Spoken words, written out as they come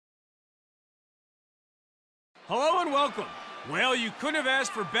Hello and welcome. Well, you couldn't have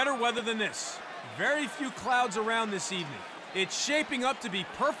asked for better weather than this. Very few clouds around this evening. It's shaping up to be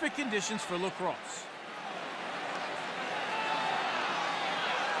perfect conditions for lacrosse.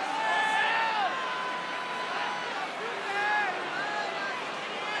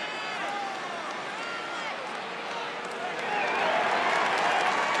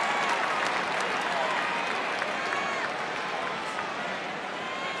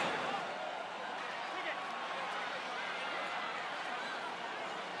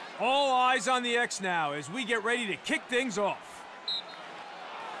 All eyes on the X now as we get ready to kick things off.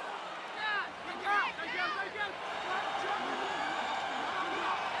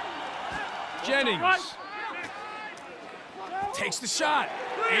 Jennings takes the shot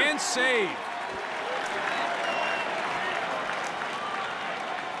and save.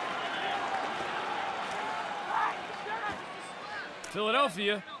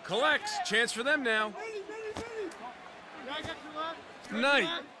 Philadelphia collects. Chance for them now. Knight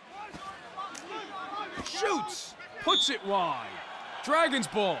shoots, puts it wide. Dragons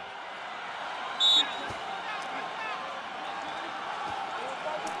ball.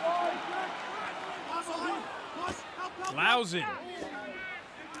 Lausen.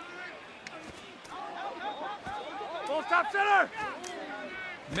 Full stop center.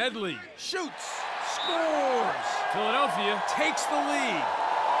 Medley shoots, scores. Philadelphia takes the lead.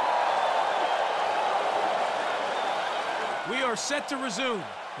 We are set to resume.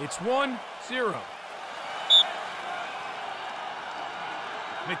 It's 1-0.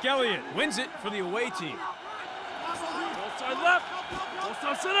 McElliott wins it for the away team. Both side left. Both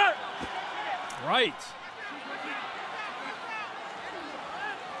side center. Right.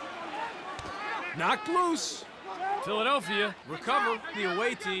 Knocked loose. Philadelphia recover the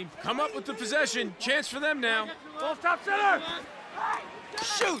away team. Come up with the possession. Chance for them now. Full stop center.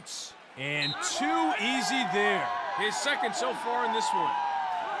 Shoots. And too easy there. His second so far in this one.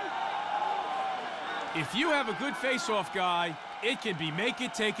 If you have a good face-off guy, it can be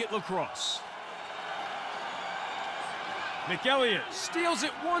make-it-take-it lacrosse. McElliott steals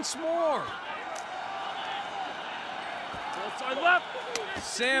it once more. Both side left.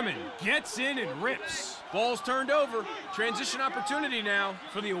 Salmon gets in and rips. Ball's turned over. Transition opportunity now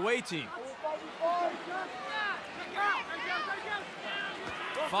for the away team.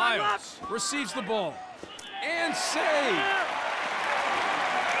 Files receives the ball. And save.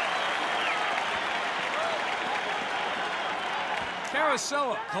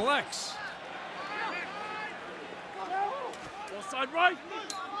 Carosella collects. Both side right.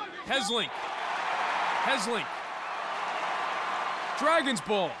 Heslink. Heslink. Dragons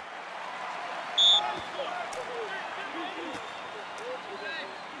ball.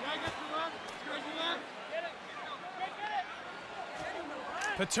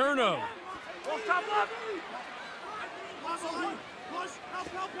 Paterno. Both top left. Push.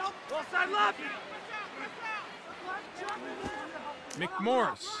 Both side left.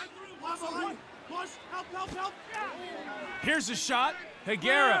 McMorris. Here's a shot.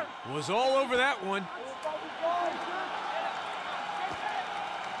 Higuera was all over that one.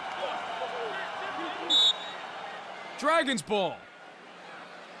 Dragons ball.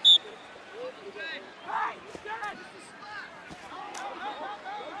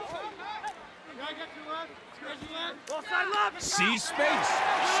 Sees space.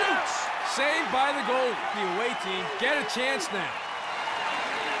 Shoots. Saved by the goal. The away team get a chance now.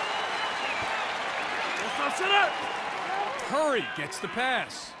 Hurry gets the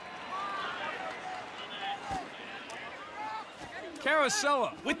pass.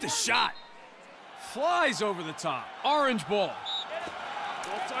 Carosella with the shot. Flies over the top. Orange ball.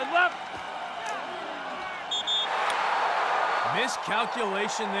 Both side left.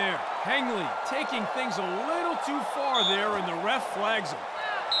 Miscalculation there. Hengley taking things a little too far there, and the ref flags him.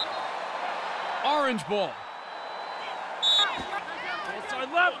 Orange ball. Both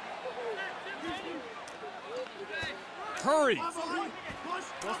side left. Hurry.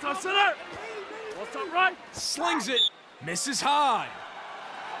 Both side center. Both side right. Slings it. Misses high.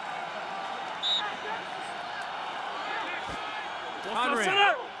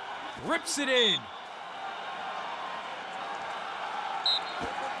 Conrad rips it in.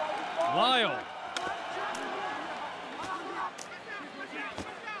 Lyle.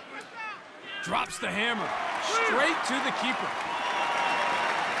 Drops the hammer. Straight to the keeper.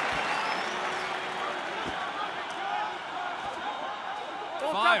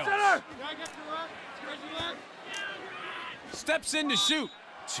 Files. Steps in to shoot.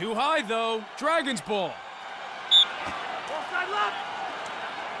 Too high, though. Dragons ball.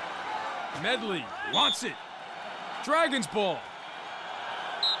 Medley wants it. Dragons ball.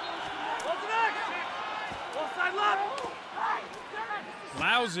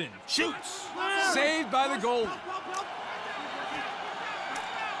 Plows in, shoots, saved by the goalie.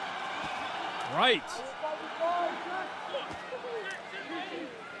 Right.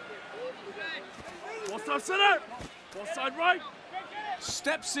 Ball side center. Ball side right.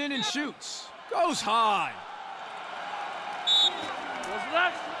 Steps in and shoots. Goes high. Ball's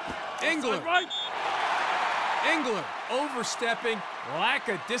next. Engler. Side right. Engler overstepping. Lack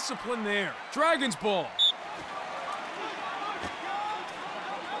of discipline there. Dragons ball.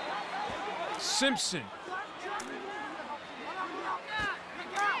 Simpson.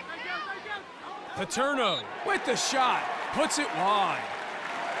 Paterno with the shot. Puts it wide.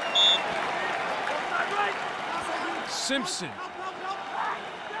 Simpson.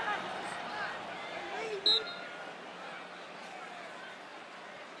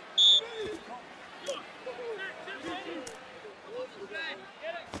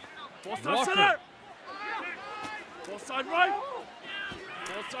 Ball side Walker. center. Ball side right.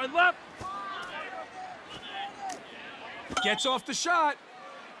 Ball side left. Gets off the shot.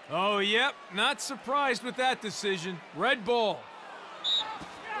 Oh, yep, not surprised with that decision. Red ball.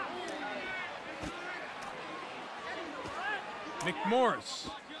 McMorris.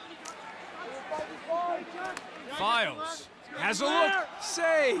 Files. Has a look.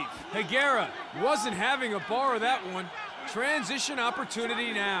 Save. Higuera wasn't having a bar of that one. Transition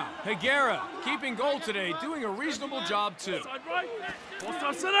opportunity now. Higuera keeping goal today, doing a reasonable job too. Side right. Ball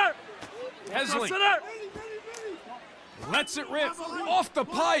side center. Ball side Hesley center. lets it rip. Off the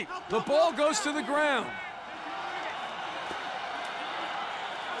pipe. The ball goes to the ground.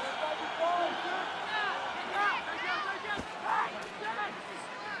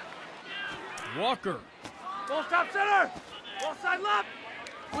 Walker Ball top center. Ball side left.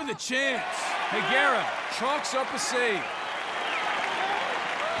 with a chance. Higuera chalks up a save.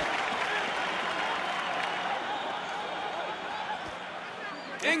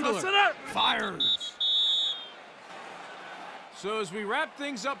 Engler center. fires. So as we wrap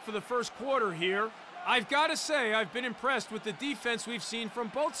things up for the first quarter here, I've got to say I've been impressed with the defense we've seen from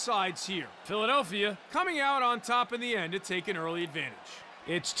both sides here. Philadelphia coming out on top in the end to take an early advantage.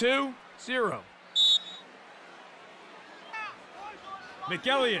 It's 2-0.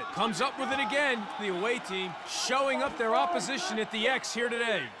 McElliott comes up with it again. The away team showing up their opposition at the X here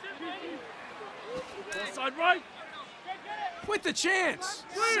today. Ball side right. With the chance.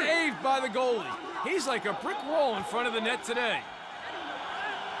 Saved by the goalie. He's like a brick wall in front of the net today.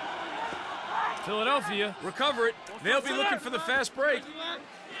 Philadelphia recover it. They'll be looking for the fast break.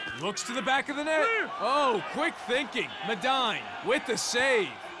 Looks to the back of the net. Oh, quick thinking. Medine with the save.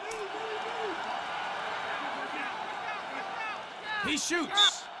 He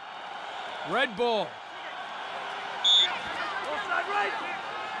shoots. Red ball. Ball side right.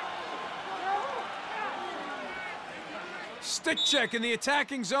 Stick check in the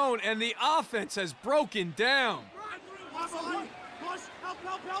attacking zone, and the offense has broken down.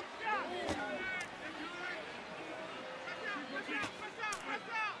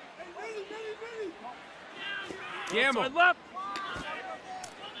 Gamble. Side left.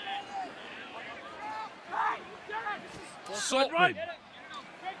 Saltman. right.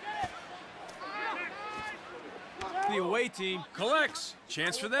 The away team collects.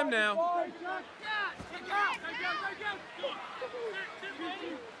 Chance for them now.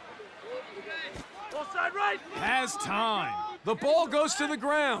 Ball side right. Has time. The ball goes to the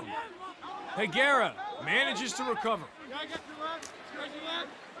ground. Higuera manages to recover.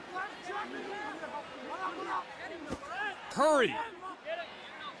 Hurry.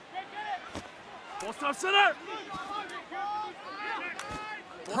 Ball top center.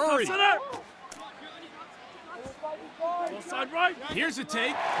 Ball Hurry. top center. Ball side right. Here's a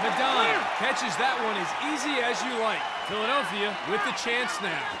take. Medine catches that one as easy as you like. Philadelphia with the chance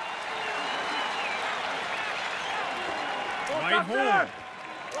now. Ball Right top horn. center.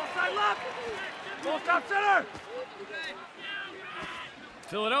 Ball side left. Ball top center.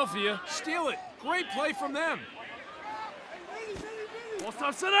 Philadelphia steal it. Great play from them. Ball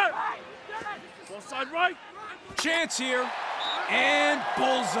top center. Ball side right. Chance here. And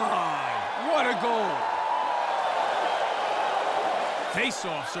bullseye. What a goal.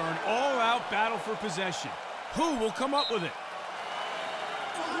 Face-offs are an all-out battle for possession. Who will come up with it?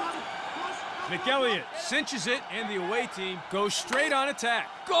 McElliott cinches it, and the away team goes straight on attack.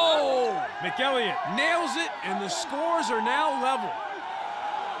 Goal! McElliott nails it, and the scores are now level.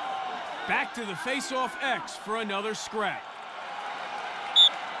 Back to the face-off X for another scrap.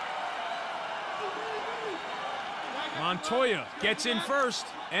 Montoya gets in first,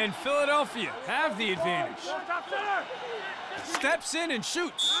 and Philadelphia have the advantage. Steps in and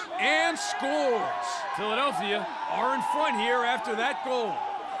shoots, and scores. Philadelphia are in front here after that goal.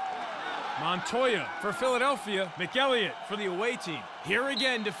 Montoya for Philadelphia, McElliott for the away team. Here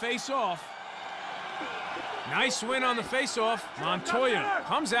again to face off. Nice win on the face-off. Montoya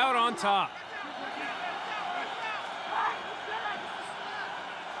comes out on top.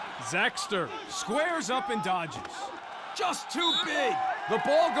 Zaxter squares up and dodges. Just too big. The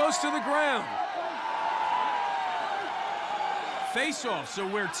ball goes to the ground. Face-offs are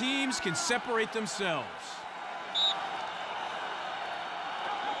where teams can separate themselves.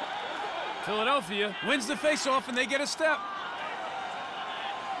 Philadelphia wins the face-off and they get a step.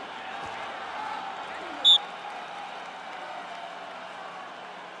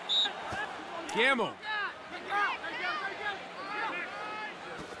 Gamble.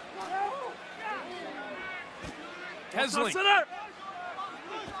 Hesling. Ball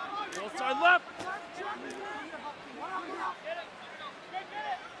side left.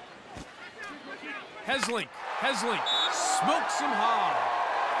 Hesling smokes him high.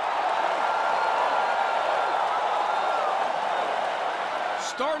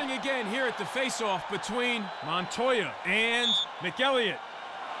 Starting again here at the face-off between Montoya and McElliott.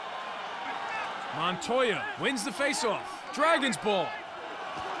 Montoya wins the face-off. Dragons ball.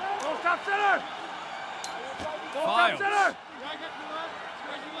 Ball top center. Ball Files. top center.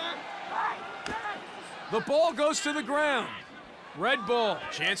 The ball goes to the ground. Red ball.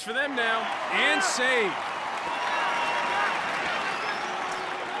 Chance for them now. And save.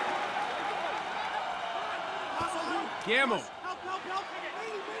 Gamble.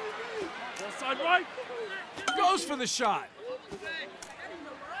 Ball side right. Goes for the shot.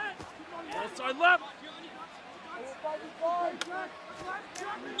 Ball side left.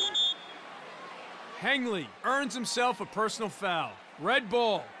 Hengley earns himself a personal foul. Red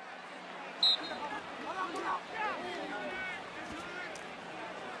ball.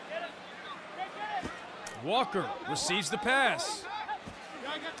 Walker receives the pass.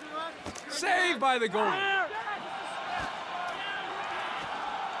 Saved by the goalie.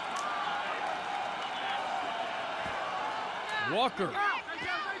 Walker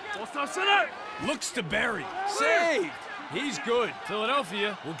Ball top center. looks to bury. Saved. He's good.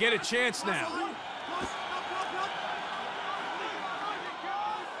 Philadelphia will get a chance now.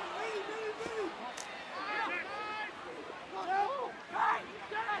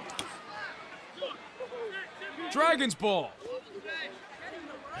 Dragons ball.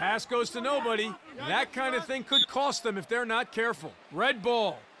 Pass goes to nobody. That kind of thing could cost them if they're not careful. Red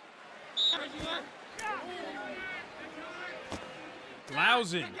ball.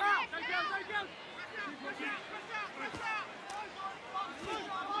 Lousing.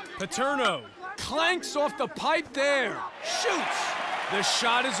 Paterno clanks off the pipe there. Shoots. The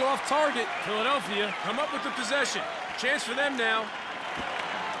shot is off target. Philadelphia come up with the possession. Chance for them now.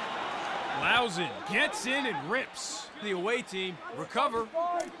 Lousing gets in and rips. The away team recover.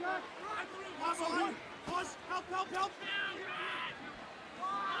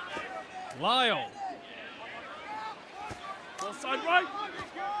 Lyle Ball side right.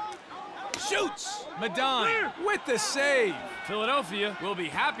 shoots. Medine with the save. Philadelphia will be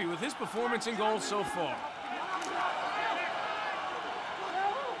happy with his performance and goals so far.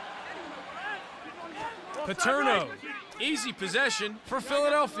 Paterno, easy possession for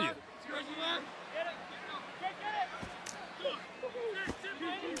Philadelphia.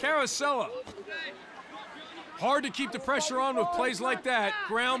 Carosella. Hard to keep the pressure on with plays like that.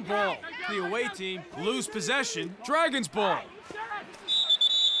 Ground ball. The away team lose possession. Dragons ball.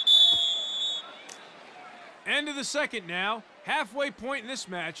 End of the second now. Halfway point in this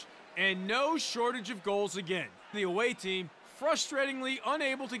match, and no shortage of goals again. The away team frustratingly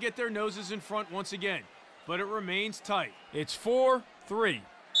unable to get their noses in front once again, but it remains tight. It's 4-3.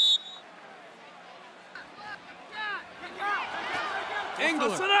 Engler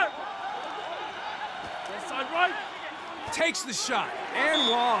Ball side right. takes the shot and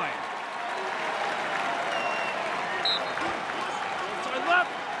wide. Ball side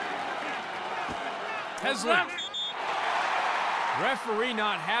left. Hesling. Referee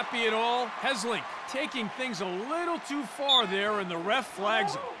not happy at all. Hesling taking things a little too far there, and the ref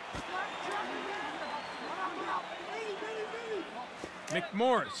flags him.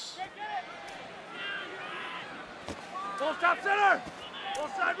 McMorris. Ball top center. Ball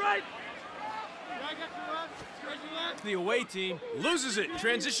side right. The away team loses it.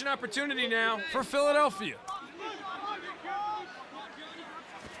 Transition opportunity now for Philadelphia.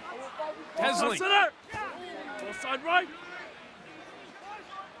 Ball Hesling. center. Ball side right.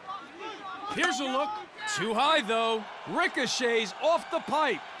 Here's a look Too high, though. Ricochets off the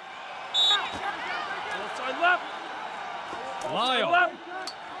pipe. Ball side left. Lyle.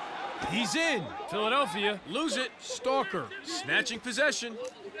 He's in. Philadelphia lose it. Stalker snatching possession.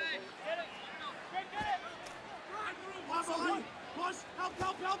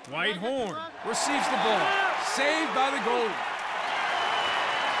 Whitehorn receives the ball. Saved by the goalie.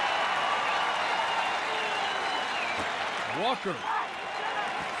 Walker.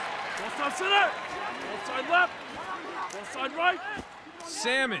 Ball side center. Ball side left. Ball side right.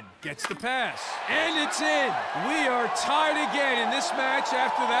 Salmon gets the pass, and it's in. We are tied again in this match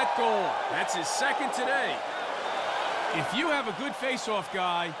after that goal. That's his second today. If you have a good face-off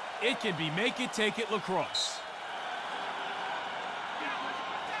guy, it can be make-it-take-it lacrosse.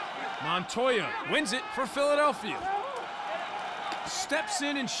 Montoya wins it for Philadelphia. Steps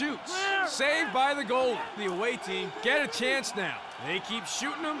in and shoots. Saved by the goalie. The away team get a chance now. They keep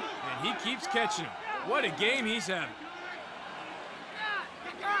shooting him, and he keeps catching him. What a game he's having.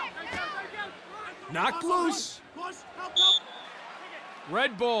 Knocked loose.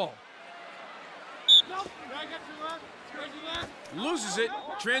 Red ball. Loses it.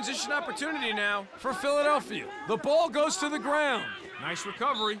 Transition opportunity now for Philadelphia. The ball goes to the ground. Nice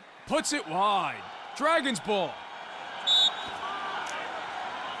recovery. Puts it wide. Dragons ball.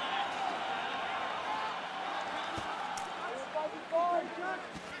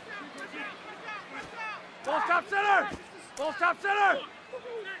 Ball top center. Ball top center.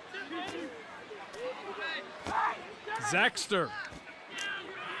 Zaxter.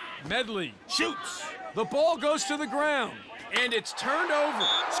 Medley shoots. The ball goes to the ground, and it's turned over.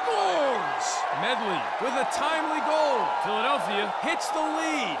 Scores! Medley with a timely goal. Philadelphia hits the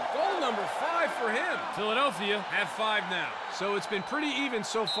lead. Goal number 5 for him. Philadelphia have 5 now, so it's been pretty even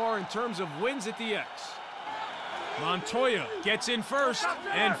so far in terms of wins at the X. Montoya gets in first,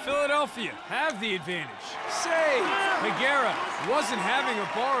 and Philadelphia have the advantage. Save! Higuera wasn't having a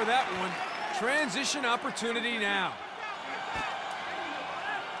bar of that one. Transition opportunity now.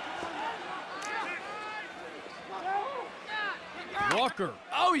 Walker.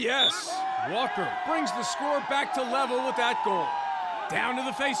 Oh, yes. Walker brings the score back to level with that goal. Down to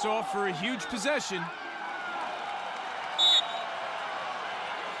the faceoff for a huge possession.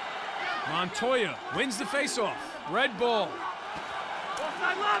 Montoya wins the faceoff. Red ball.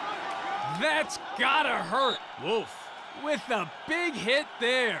 That's gotta hurt. Wolf with a big hit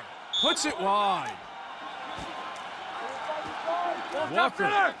there. Puts it wide.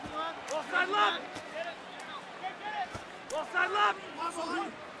 Walker.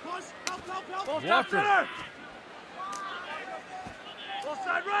 Walker.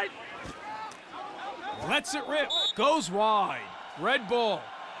 Lets it rip. Goes wide. Red ball.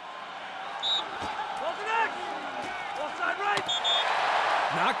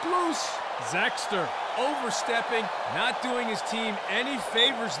 Knocked loose. Zaxter overstepping, not doing his team any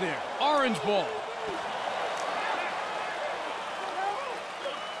favors there. Orange ball.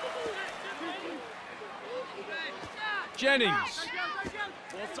 Jennings.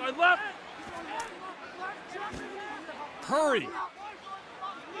 Ball side left. Hurry.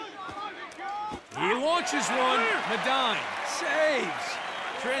 He launches one. Medine saves.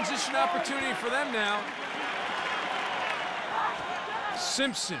 Transition opportunity for them now.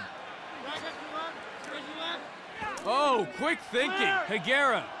 Simpson. Oh, quick thinking.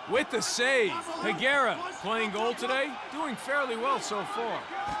 Higuera with the save. Higuera playing goal today, doing fairly well so far.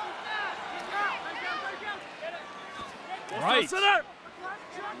 Right.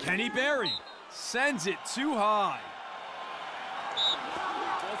 Kenny Berry sends it too high.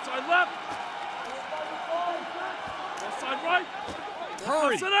 Ball side left. Ball side right.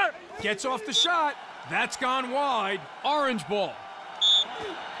 Hurry. Gets off the shot. That's gone wide. Orange ball.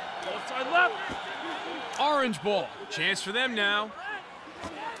 Ball side left. Orange ball. Chance for them now.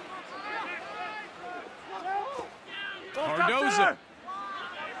 Cardoza.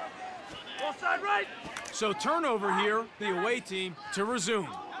 Ball side right. So turnover here, the away team to resume.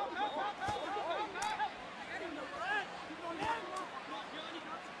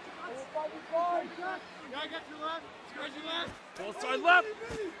 Ball side left.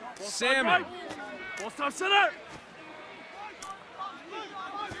 Ball Salmon. side right. Ball stop center.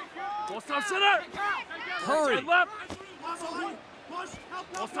 Ball stop center. Hurry. Ball side left.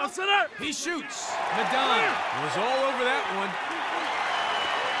 Ball stop center. He shoots. Medine was all over that one.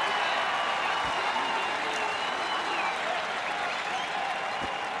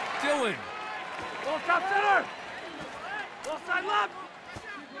 Dylan. Ball stop center. Ball side left.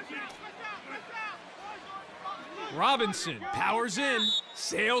 Robinson powers in,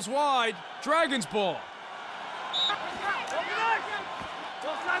 sails wide, Dragons ball.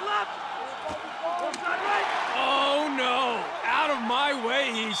 Ball side left. Ball side right. no! Out of my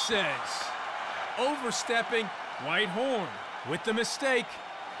way, he says. Overstepping, White horn with the mistake.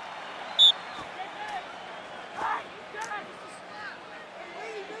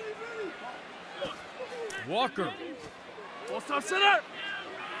 Walker. Ball side center.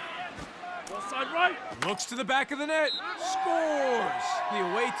 Ball side right. Looks to the back of the net. Scores. The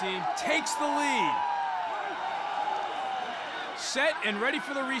away team takes the lead. Set and ready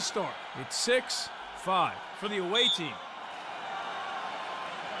for the restart. It's 6-5 for the away team.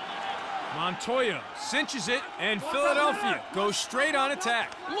 Montoya cinches it, and Philadelphia goes straight on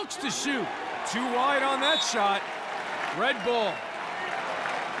attack. Looks to shoot. Too wide on that shot. Red ball.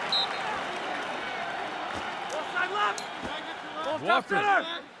 Walker.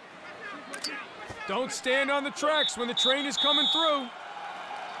 Don't stand on the tracks when the train is coming through.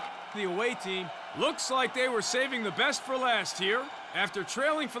 The away team looks like they were saving the best for last here. After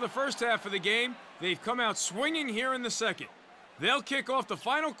trailing for the first half of the game, they've come out swinging here in the second. They'll kick off the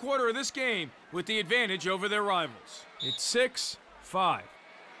final quarter of this game with the advantage over their rivals. It's 6-5.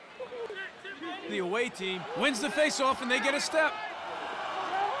 The away team wins the faceoff and they get a step.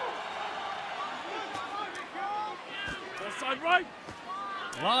 Ball side right.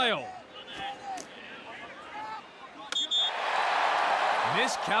 Lyle.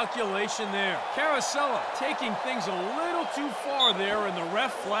 Miscalculation there. Carosella taking things a little too far there, and the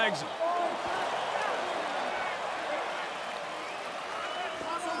ref flags him.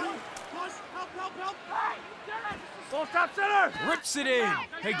 Ball top center. Rips it in.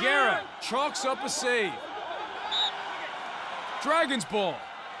 Higuera chalks up a save. Dragons ball.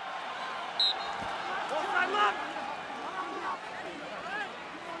 Ball side left.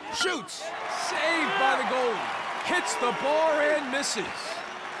 Shoots. Saved by the goalie. Hits the bar and misses.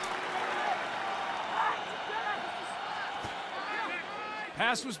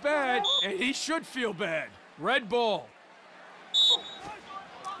 Pass was bad, and he should feel bad. Red ball.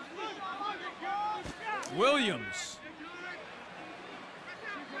 Williams.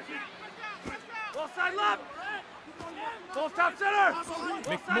 Ball side left. Ball top center.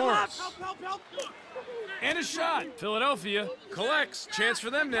 McMorris. And a shot. Philadelphia collects. Chance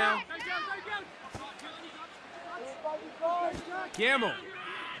for them now. Gamble.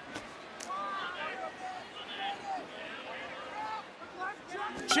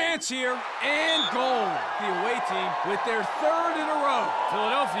 Chance here, and goal. The away team with their third in a row.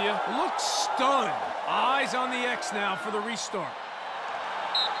 Philadelphia looks stunned. Eyes on the X now for the restart.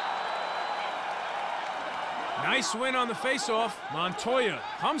 Nice win on the faceoff. Montoya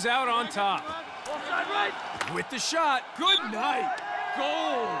comes out on top. Ball side right. With the shot. Good night.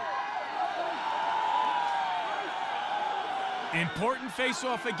 Goal. Important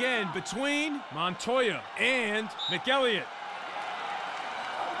face-off again between Montoya and McElliott.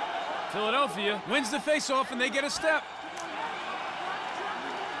 Philadelphia wins the face-off and they get a step.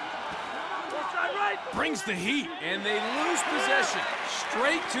 Ball side right. Brings the heat and they lose possession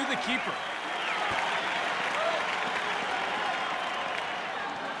straight to the keeper.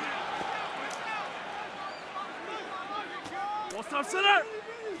 Ball top center.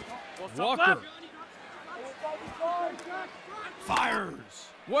 Ball top Walker. left. Fires.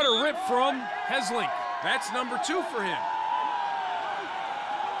 What a rip from Hesling. That's number 2 for him.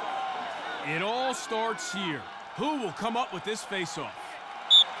 It all starts here. Who will come up with this faceoff?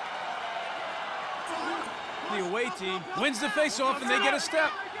 The away team wins the faceoff and they get a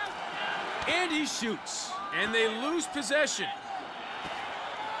step. And he shoots. And they lose possession.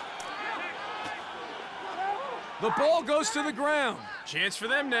 The ball goes to the ground. Chance for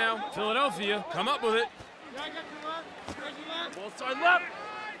them now. Philadelphia come up with it. Ball side left.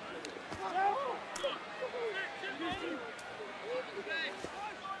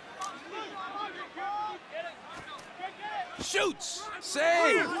 Shoots.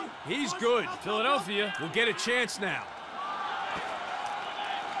 Save. He's good. Philadelphia will get a chance now.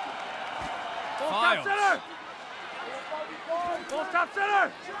 Ball top Files. center. Ball top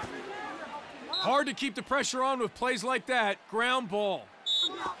center. Hard to keep the pressure on with plays like that. Ground ball.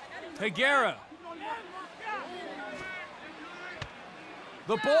 Higuera.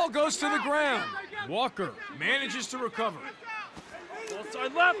 The ball goes to the ground. Walker manages to recover. Ball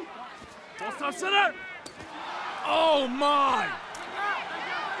side left. Ball top center. Oh, my!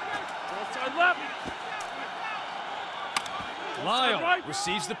 Ball side left. Lyle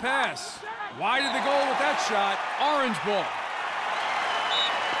receives the pass. Wide of the goal with that shot. Orange ball.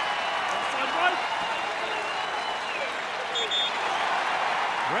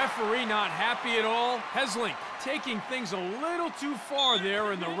 Referee not happy at all. Hesling taking things a little too far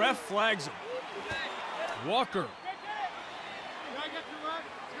there, and the ref flags him. Walker.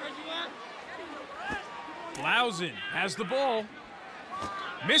 Lausen has the ball.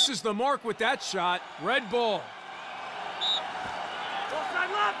 Misses the mark with that shot. Red ball.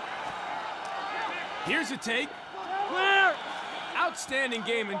 Offside left. Here's a take. Clear. Outstanding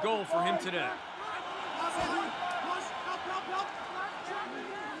game and goal for him today.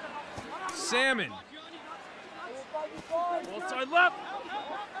 Salmon. Offside left.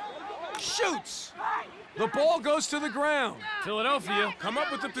 Shoots. The ball goes to the ground. Philadelphia come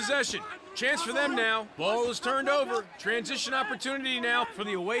up with the possession. Chance for them now. Ball is turned over. Transition opportunity now for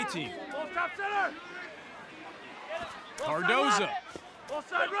the away team. Ball top center. Cardoza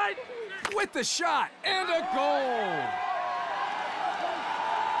Offside right. with the shot and a goal.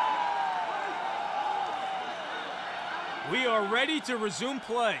 We are ready to resume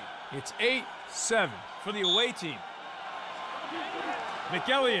play. It's 8-7 for the away team.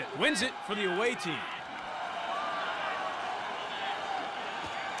 McElliott wins it for the away team.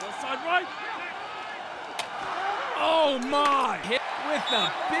 Offside right. Oh my! Hit with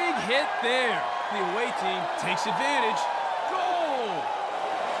a big hit there. The away team takes advantage. Goal!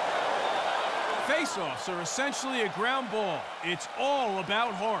 Face-offs are essentially a ground ball. It's all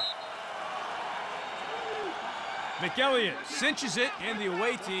about heart. McElliott cinches it, and the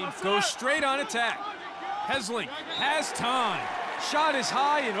away team goes straight on attack. Hesling has time. Shot is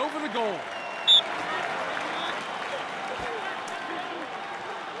high and over the goal.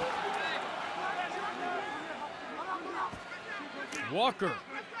 Walker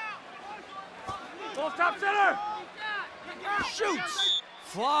Ball top center. shoots.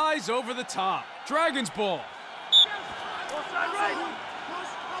 Flies over the top. Dragons ball. Offside right.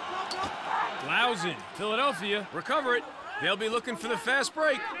 Lausen, Philadelphia, recover it. They'll be looking for the fast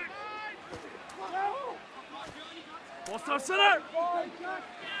break. Ball top center.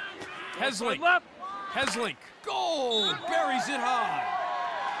 Hesling, Left. Hesling, goal, buries it high.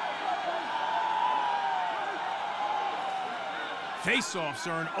 Face-offs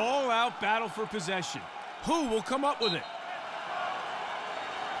are an all-out battle for possession. Who will come up with it?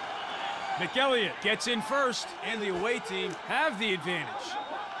 McElliott gets in first, and the away team have the advantage.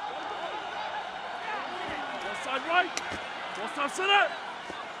 Offside right. Ball top center.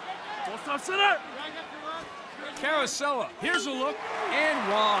 Ball top center. Carosella, here's a look,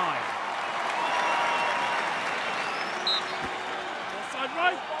 and wide. Offside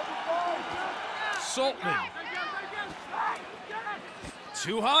right. Saltman.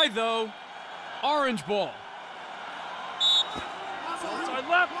 Too high, though. Orange ball. Offside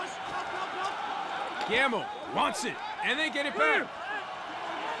left. Gamble wants it, and they get it back.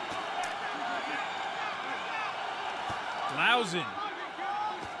 Lausen.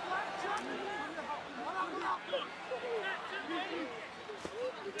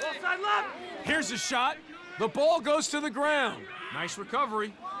 Offside left. Here's a shot. The ball goes to the ground. Nice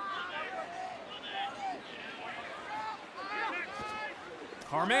recovery.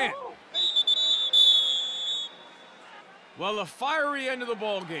 Carman. Well, a fiery end of the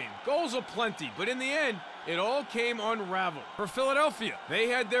ball game. Goals aplenty, but in the end, it all came unraveled. For Philadelphia, they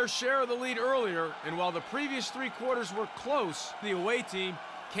had their share of the lead earlier, and while the previous 3 quarters were close, the away team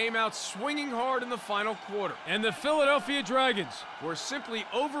came out swinging hard in the final quarter. And the Philadelphia Dragons were simply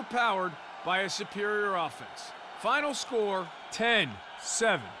overpowered by a superior offense. Final score,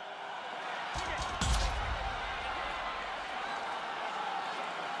 10-7.